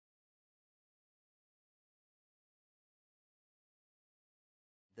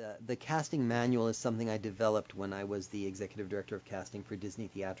The casting manual is something I developed when I was the executive director of casting for Disney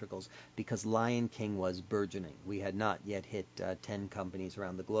Theatricals because Lion King was burgeoning. We had not yet hit 10 companies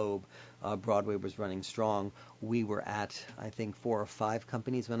around the globe. Broadway was running strong. We were at, I think, 4 or 5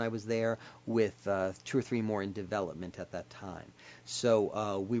 companies when I was there, with 2 or 3 more in development at that time.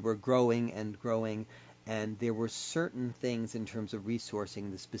 So we were growing and growing, and there were certain things in terms of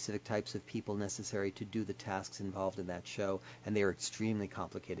resourcing the specific types of people necessary to do the tasks involved in that show, and they are extremely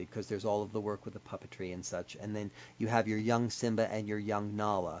complicated because there's all of the work with the puppetry and such. And then you have your young Simba and your young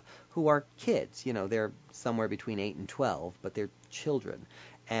Nala, who are kids. You know, they're somewhere between 8 and 12, but they're children.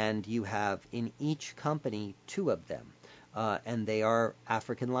 And you have in each company 2 of them, and they are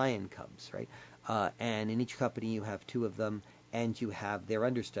African lion cubs, right? And in each company you have 2 of them, and you have their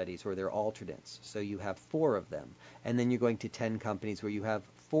understudies or their alternates. So you have 4 of them. And then you're going to 10 companies where you have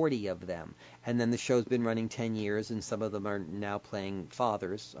 40 of them. And then the show's been running 10 years, and some of them are now playing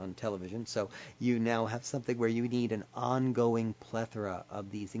fathers on television. So you now have something where you need an ongoing plethora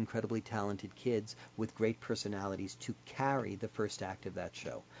of these incredibly talented kids with great personalities to carry the first act of that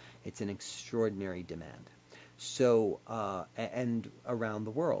show. It's an extraordinary demand. So, and around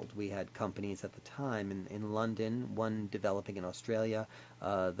the world, we had companies at the time in London, one developing in Australia,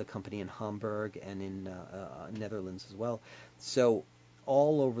 the company in Hamburg, and in Netherlands as well. So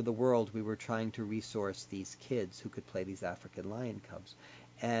all over the world, we were trying to resource these kids who could play these African lion cubs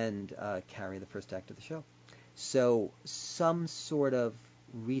and carry the first act of the show. So some sort of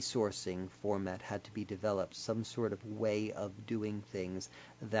resourcing format had to be developed, some sort of way of doing things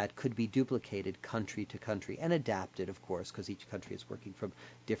that could be duplicated country to country and adapted, of course, because each country is working from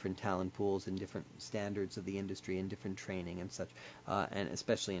different talent pools and different standards of the industry and different training and such, and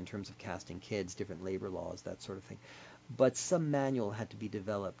especially in terms of casting kids, different labor laws, that sort of thing. But some manual had to be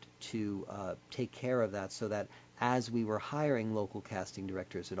developed to take care of that, so that as we were hiring local casting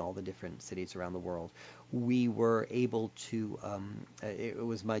directors in all the different cities around the world, we were able to, it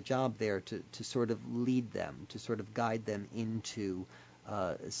was my job there to sort of lead them, to sort of guide them into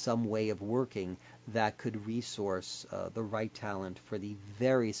some way of working that could resource the right talent for the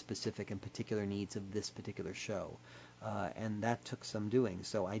very specific and particular needs of this particular show. And that took some doing.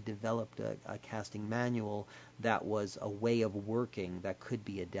 So I developed a casting manual that was a way of working that could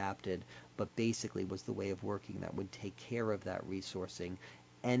be adapted, but basically was the way of working that would take care of that resourcing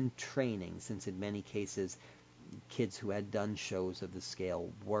and training, since in many cases kids who had done shows of the scale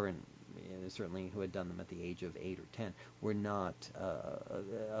weren't, certainly who had done them at the age of 8 or 10, were not,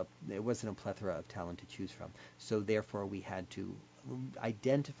 it wasn't a plethora of talent to choose from. So therefore we had to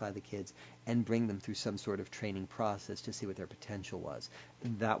identify the kids and bring them through some sort of training process to see what their potential was.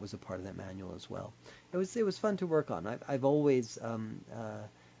 And that was a part of that manual as well. It was fun to work on. I've always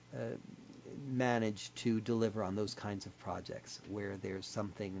managed to deliver on those kinds of projects where there's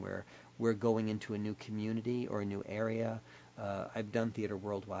something where we're going into a new community or a new area. I've done theater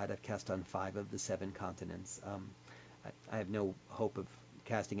worldwide. I've cast on 5 of the 7 continents. I have no hope of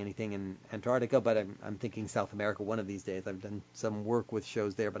casting anything in Antarctica, but I'm thinking South America one of these days. I've done some work with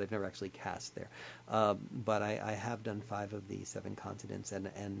shows there, but I've never actually cast there. But I have done 5 of the 7 continents,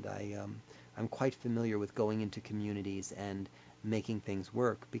 and I'm quite familiar with going into communities and making things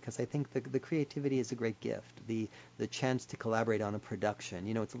work, because I think the creativity is a great gift. The chance to collaborate on a production,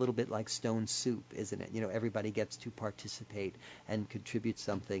 it's a little bit like Stone Soup, isn't it? Everybody gets to participate and contribute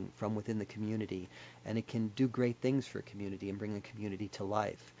something from within the community, and it can do great things for a community and bring a community to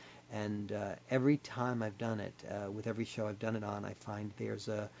life. And every time I've done it, with every show I've done it on, I find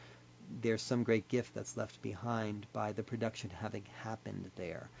there's some great gift that's left behind by the production having happened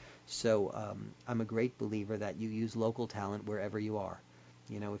there. So I'm a great believer that you use local talent wherever you are.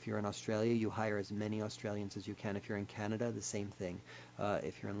 If you're in Australia, you hire as many Australians as you can. If you're in Canada, the same thing.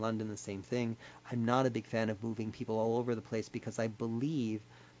 If you're in London, the same thing. I'm not a big fan of moving people all over the place, because I believe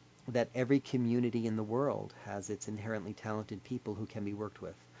that every community in the world has its inherently talented people who can be worked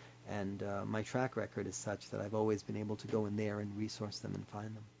with. And my track record is such that I've always been able to go in there and resource them and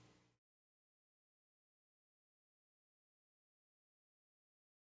find them.